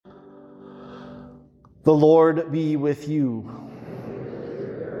The Lord be with you.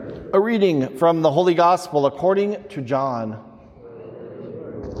 A reading from the Holy Gospel according to John.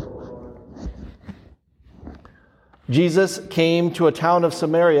 Jesus came to a town of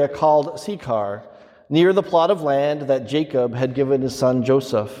Samaria called Sychar, near the plot of land that Jacob had given his son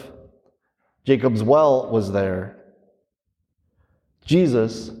Joseph. Jacob's well was there.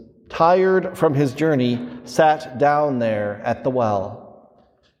 Jesus, tired from his journey, sat down there at the well.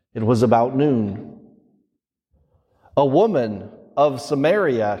 It was about noon. A woman of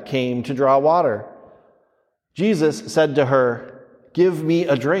Samaria came to draw water. Jesus said to her, "Give me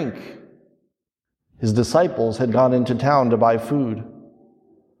a drink." His disciples had gone into town to buy food.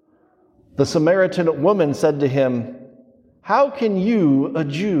 The Samaritan woman said to him, "How can you, a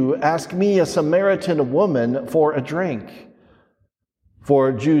Jew, ask me, a Samaritan woman, for a drink?"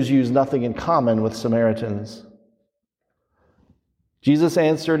 For Jews use nothing in common with Samaritans. Jesus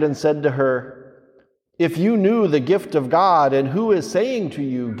answered and said to her, "If you knew the gift of God and who is saying to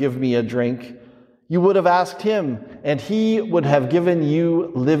you, 'Give me a drink,' you would have asked him, and he would have given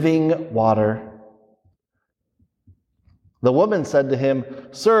you living water." The woman said to him,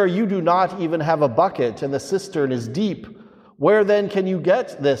 "Sir, you do not even have a bucket, and the cistern is deep. Where then can you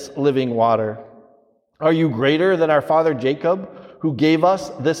get this living water? Are you greater than our father Jacob, who gave us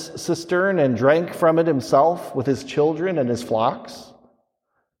this cistern and drank from it himself with his children and his flocks?"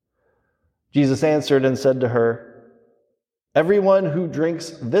 Jesus answered and said to her, "Everyone who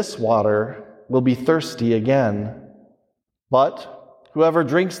drinks this water will be thirsty again. But whoever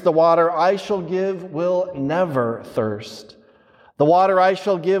drinks the water I shall give will never thirst. The water I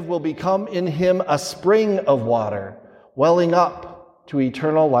shall give will become in him a spring of water, welling up to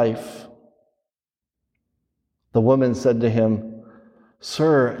eternal life." The woman said to him,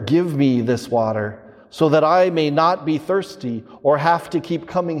 "Sir, give me this water, so that I may not be thirsty or have to keep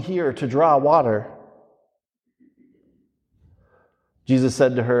coming here to draw water." Jesus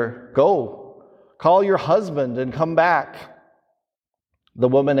said to her, "Go, call your husband and come back." The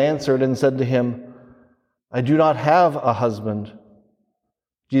woman answered and said to him, "I do not have a husband."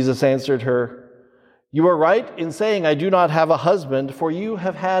 Jesus answered her, "You are right in saying, 'I do not have a husband,' for you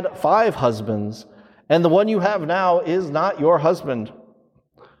have had 5 husbands, and the one you have now is not your husband.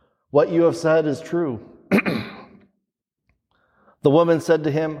 What you have said is true." The woman said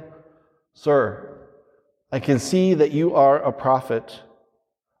to him, "Sir, I can see that you are a prophet.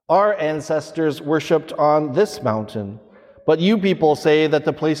 Our ancestors worshipped on this mountain, but you people say that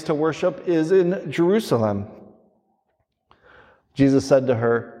the place to worship is in Jerusalem." Jesus said to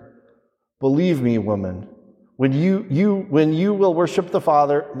her, "Believe me, woman, when you will worship the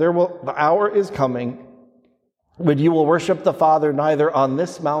Father, the hour is coming when you will worship the Father neither on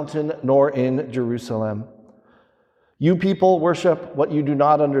this mountain nor in Jerusalem. You people worship what you do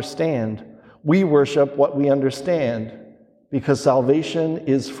not understand. We worship what we understand, because salvation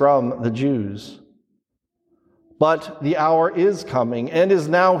is from the Jews. But the hour is coming and is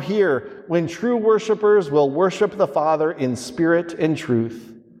now here when true worshipers will worship the Father in spirit and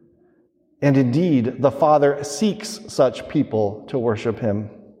truth. And indeed, the Father seeks such people to worship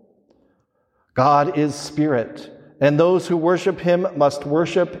him. God is spirit, and those who worship him must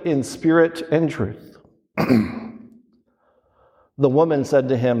worship in spirit and truth." The woman said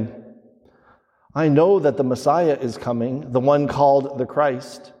to him, "I know that the Messiah is coming, the one called the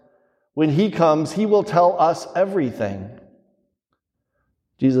Christ. When he comes, he will tell us everything."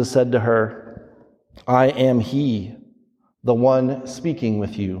 Jesus said to her, "I am he, the one speaking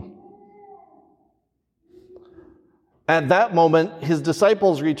with you." At that moment, his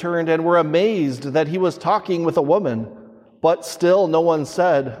disciples returned and were amazed that he was talking with a woman. But still no one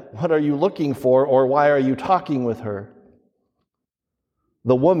said, "What are you looking for?" or "Why are you talking with her?"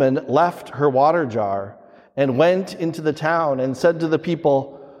 The woman left her water jar and went into the town and said to the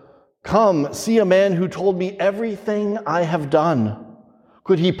people, "Come, see a man who told me everything I have done.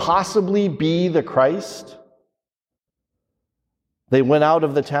 Could he possibly be the Christ?" They went out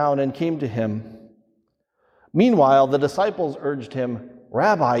of the town and came to him. Meanwhile, the disciples urged him,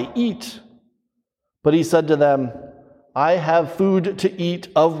 "Rabbi, eat." But he said to them, "I have food to eat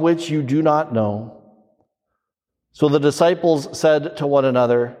of which you do not know." So the disciples said to one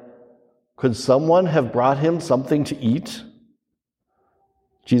another, "Could someone have brought him something to eat?"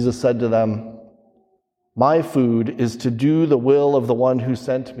 Jesus said to them, "My food is to do the will of the one who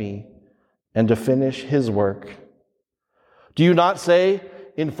sent me and to finish his work. Do you not say,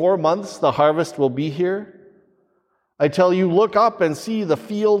 'In 4 months the harvest will be here'? I tell you, look up and see the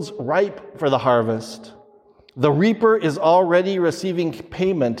fields ripe for the harvest. The reaper is already receiving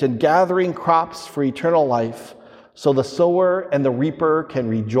payment and gathering crops for eternal life, so the sower and the reaper can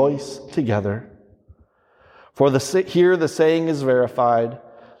rejoice together. For here the saying is verified,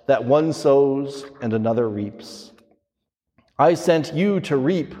 that one sows and another reaps. I sent you to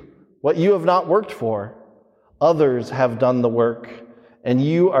reap what you have not worked for. Others have done the work, and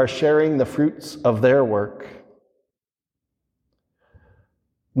you are sharing the fruits of their work.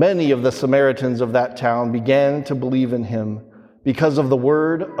 Many of the Samaritans of that town began to believe in him because of the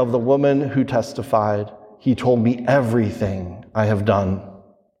word of the woman who testified, "He told me everything I have done."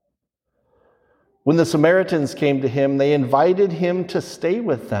 When the Samaritans came to him, they invited him to stay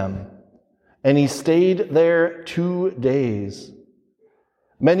with them, and he stayed there 2 days.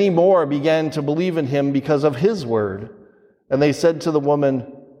 Many more began to believe in him because of his word, and they said to the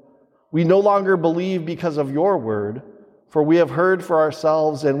woman, "We no longer believe because of your word, for we have heard for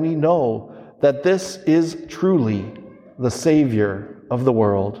ourselves, and we know that this is truly the Savior of the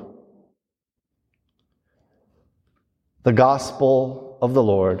world." The Gospel of the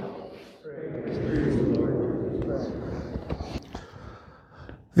Lord.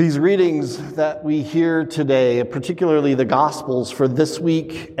 These readings that we hear today, particularly the Gospels for this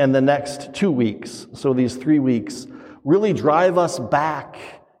week and the next 2 weeks, so these 3 weeks, really drive us back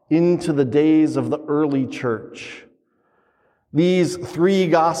into the days of the early church. These 3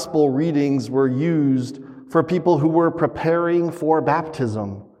 Gospel readings were used for people who were preparing for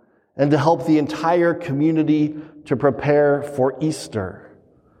baptism and to help the entire community to prepare for Easter.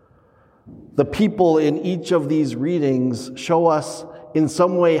 The people in each of these readings show us in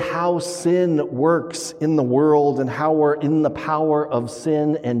some way how sin works in the world and how we're in the power of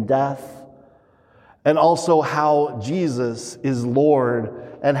sin and death, and also how Jesus is Lord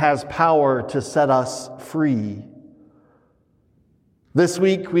and has power to set us free. This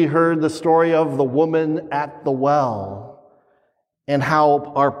week we heard the story of the woman at the well and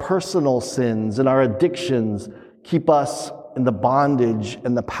how our personal sins and our addictions keep us in the bondage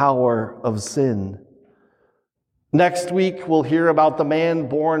and the power of sin. Next week, we'll hear about the man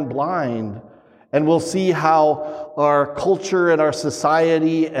born blind, and we'll see how our culture and our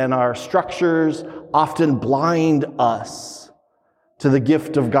society and our structures often blind us to the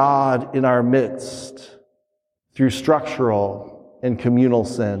gift of God in our midst through structural and communal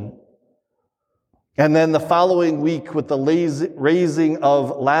sin. And then the following week, with the raising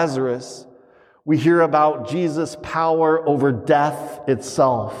of Lazarus, we hear about Jesus' power over death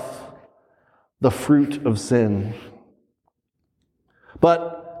itself, the fruit of sin.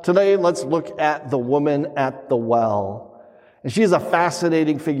 But today, let's look at the woman at the well. And she is a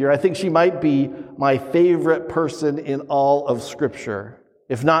fascinating figure. I think she might be my favorite person in all of Scripture.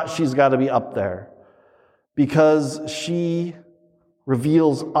 If not, she's got to be up there, because she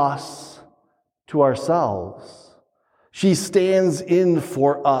reveals us to ourselves. She stands in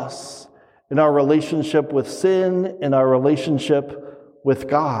for us in our relationship with sin, in our relationship with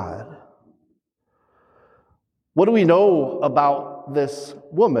God. What do we know about this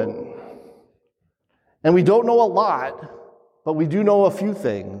woman? And we don't know a lot, but we do know a few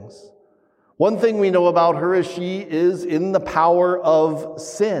things. One thing we know about her is she is in the power of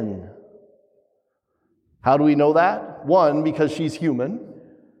sin. How do we know that? One, because she's human.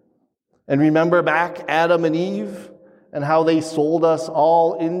 And remember back Adam and Eve and how they sold us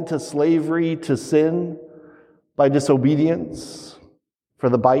all into slavery to sin by disobedience for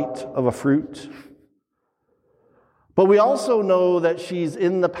the bite of a fruit. But we also know that she's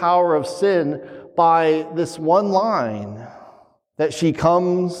in the power of sin by this one line, that she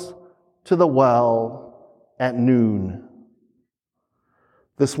comes to the well at noon.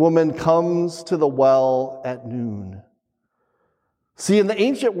 This woman comes to the well at noon. See, in the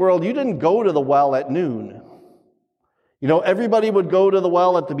ancient world, you didn't go to the well at noon. You know, everybody would go to the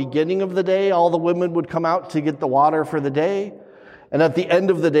well at the beginning of the day. All the women would come out to get the water for the day. And at the end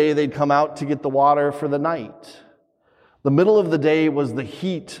of the day, they'd come out to get the water for the night. The middle of the day was the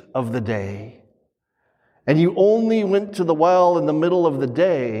heat of the day. And you only went to the well in the middle of the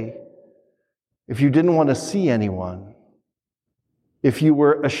day if you didn't want to see anyone, if you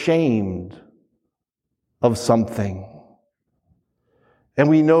were ashamed of something. And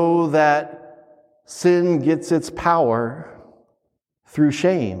we know that sin gets its power through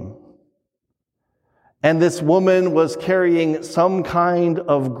shame. And this woman was carrying some kind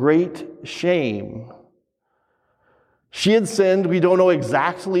of great shame. She had sinned. We don't know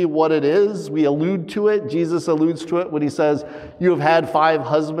exactly what it is. We allude to it. Jesus alludes to it when he says, "You have had 5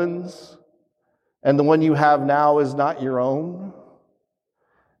 husbands, and the one you have now is not your own."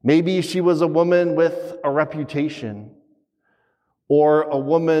 Maybe she was a woman with a reputation, or a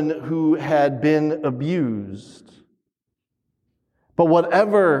woman who had been abused. But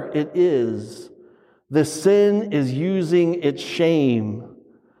whatever it is, the sin is using its shame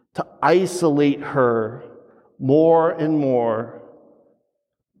to isolate her more and more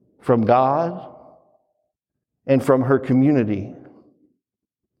from God and from her community.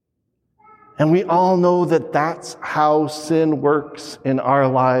 And we all know that that's how sin works in our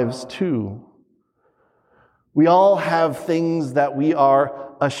lives too. We all have things that we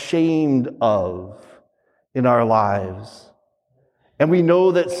are ashamed of in our lives. And we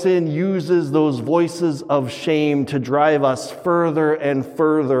know that sin uses those voices of shame to drive us further and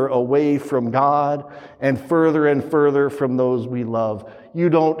further away from God and further from those we love. You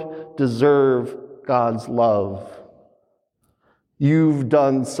don't deserve God's love. You've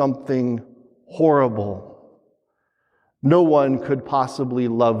done something horrible. No one could possibly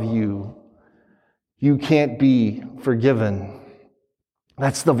love you. You can't be forgiven.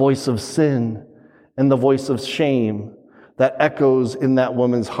 That's the voice of sin and the voice of shame that echoes in that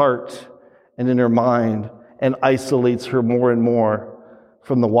woman's heart and in her mind and isolates her more and more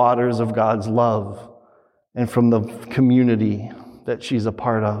from the waters of God's love and from the community that she's a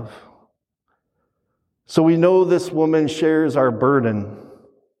part of. So we know this woman shares our burden.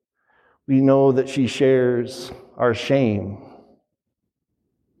 We know that she shares our shame.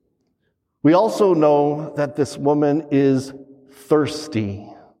 We also know that this woman is thirsty.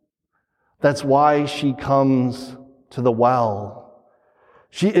 That's why she comes to the well.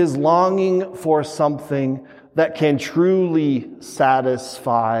 She is longing for something that can truly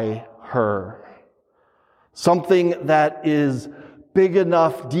satisfy her. Something that is big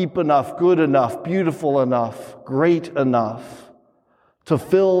enough, deep enough, good enough, beautiful enough, great enough to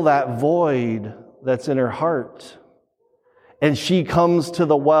fill that void that's in her heart. And she comes to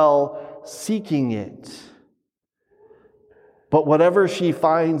the well seeking it. But whatever she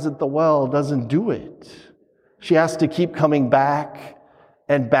finds at the well doesn't do it. She has to keep coming back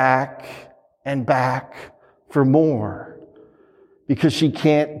and back and back for more because she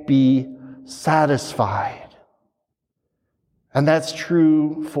can't be satisfied. And that's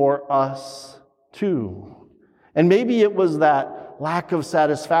true for us too. And maybe it was that lack of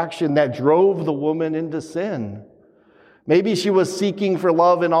satisfaction that drove the woman into sin. Maybe she was seeking for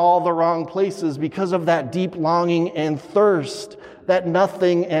love in all the wrong places because of that deep longing and thirst that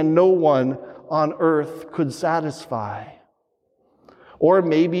nothing and no one on earth could satisfy. Or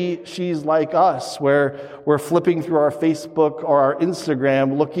maybe she's like us, where we're flipping through our Facebook or our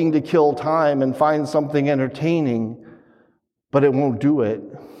Instagram looking to kill time and find something entertaining, but it won't do it.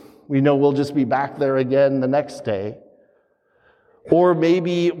 We know we'll just be back there again the next day. Or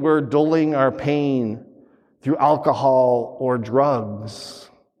maybe we're dulling our pain through alcohol or drugs.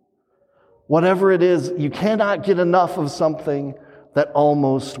 Whatever it is, you cannot get enough of something that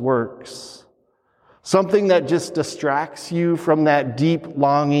almost works. Something that just distracts you from that deep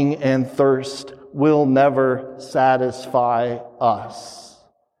longing and thirst will never satisfy us.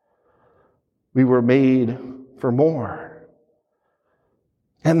 We were made for more.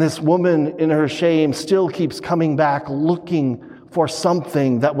 And this woman in her shame still keeps coming back looking for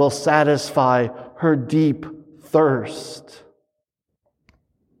something that will satisfy her deep thirst.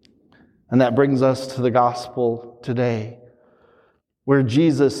 And that brings us to the gospel today, where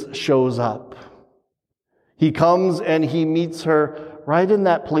Jesus shows up. He comes and he meets her right in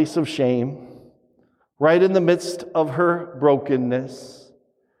that place of shame, right in the midst of her brokenness.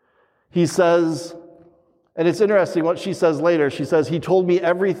 He says, and it's interesting what she says later. She says, "He told me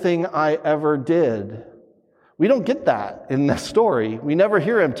everything I ever did." We don't get that in this story. We never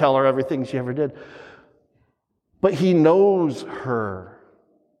hear him tell her everything she ever did. But he knows her.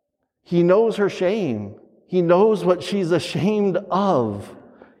 He knows her shame. He knows what she's ashamed of.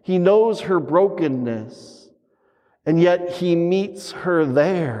 He knows her brokenness. And yet he meets her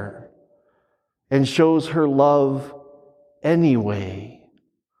there and shows her love anyway.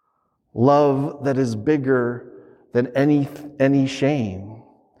 Love that is bigger than any shame.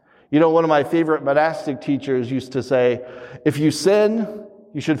 You know, one of my favorite monastic teachers used to say, if you sin,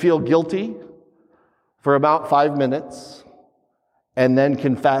 you should feel guilty for about 5 minutes and then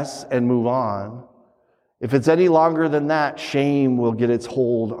confess and move on. If it's any longer than that, shame will get its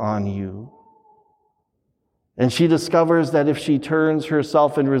hold on you. And she discovers that if she turns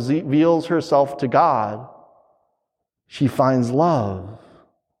herself and reveals herself to God, she finds love.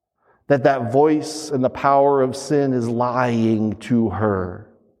 That voice and the power of sin is lying to her.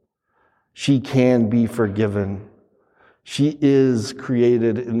 She can be forgiven. She is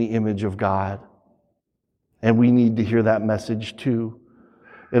created in the image of God. And we need to hear that message too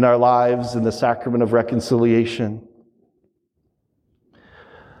in our lives in the sacrament of reconciliation.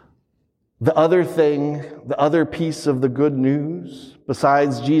 The other piece of the good news,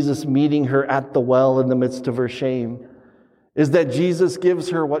 besides Jesus meeting her at the well in the midst of her shame, is that Jesus gives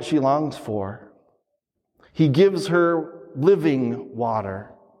her what she longs for. He gives her living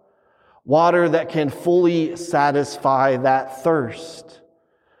water, water that can fully satisfy that thirst.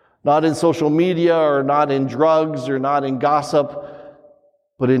 Not in social media or not in drugs or not in gossip,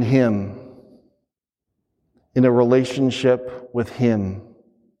 but in Him, in a relationship with Him.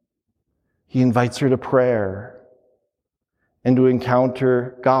 He invites her to prayer and to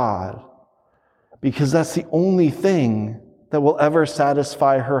encounter God, because that's the only thing that will ever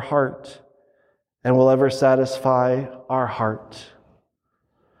satisfy her heart and will ever satisfy our heart.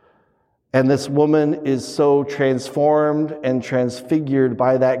 And this woman is so transformed and transfigured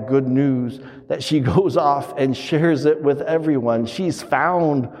by that good news that she goes off and shares it with everyone. She's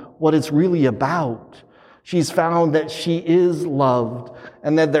found what it's really about. She's found that she is loved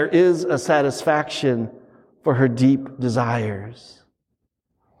and that there is a satisfaction for her deep desires.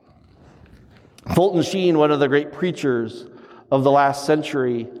 Fulton Sheen, one of the great preachers of the last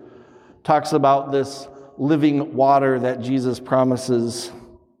century, talks about this living water that Jesus promises.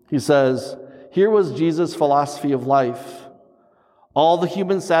 He says, "Here was Jesus' philosophy of life. All the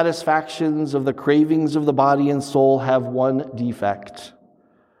human satisfactions of the cravings of the body and soul have one defect.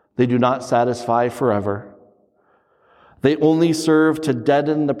 They do not satisfy forever. They only serve to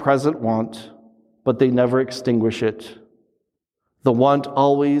deaden the present want, but they never extinguish it. The want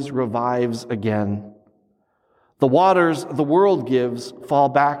always revives again. The waters the world gives fall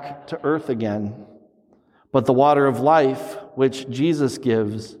back to earth again. But the water of life, which Jesus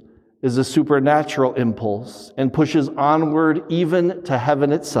gives, is a supernatural impulse and pushes onward even to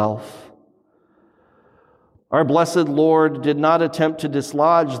heaven itself. Our blessed Lord did not attempt to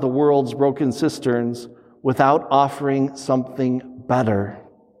dislodge the world's broken cisterns without offering something better.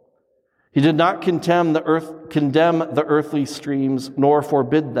 He did not condemn the earthly streams, nor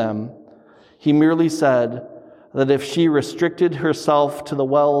forbid them. He merely said that if she restricted herself to the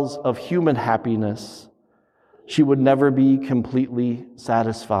wells of human happiness, she would never be completely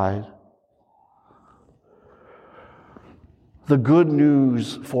satisfied. The good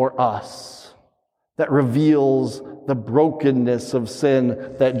news for us that reveals the brokenness of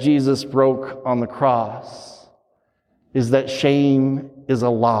sin that Jesus broke on the cross is that shame is a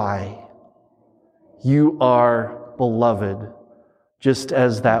lie. You are beloved, just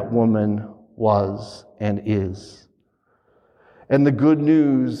as that woman was and is. And the good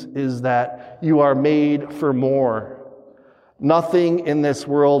news is that you are made for more. Nothing in this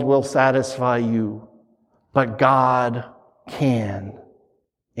world will satisfy you, but God can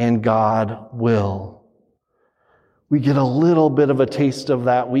and God will. We get a little bit of a taste of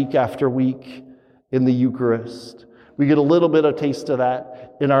that week after week in the Eucharist. We get a little bit of taste of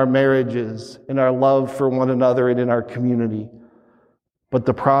that in our marriages, in our love for one another, and in our community. But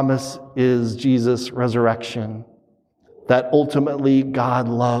the promise is Jesus' resurrection, that ultimately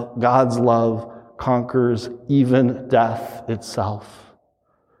God's love conquers even death itself.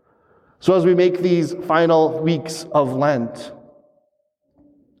 So as we make these final weeks of Lent,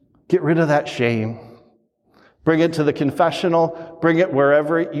 get rid of that shame. Bring it to the confessional. Bring it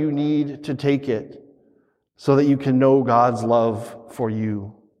wherever you need to take it so that you can know God's love for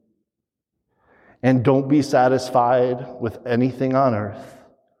you. And don't be satisfied with anything on earth,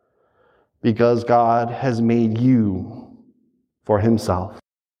 because God has made you for Himself.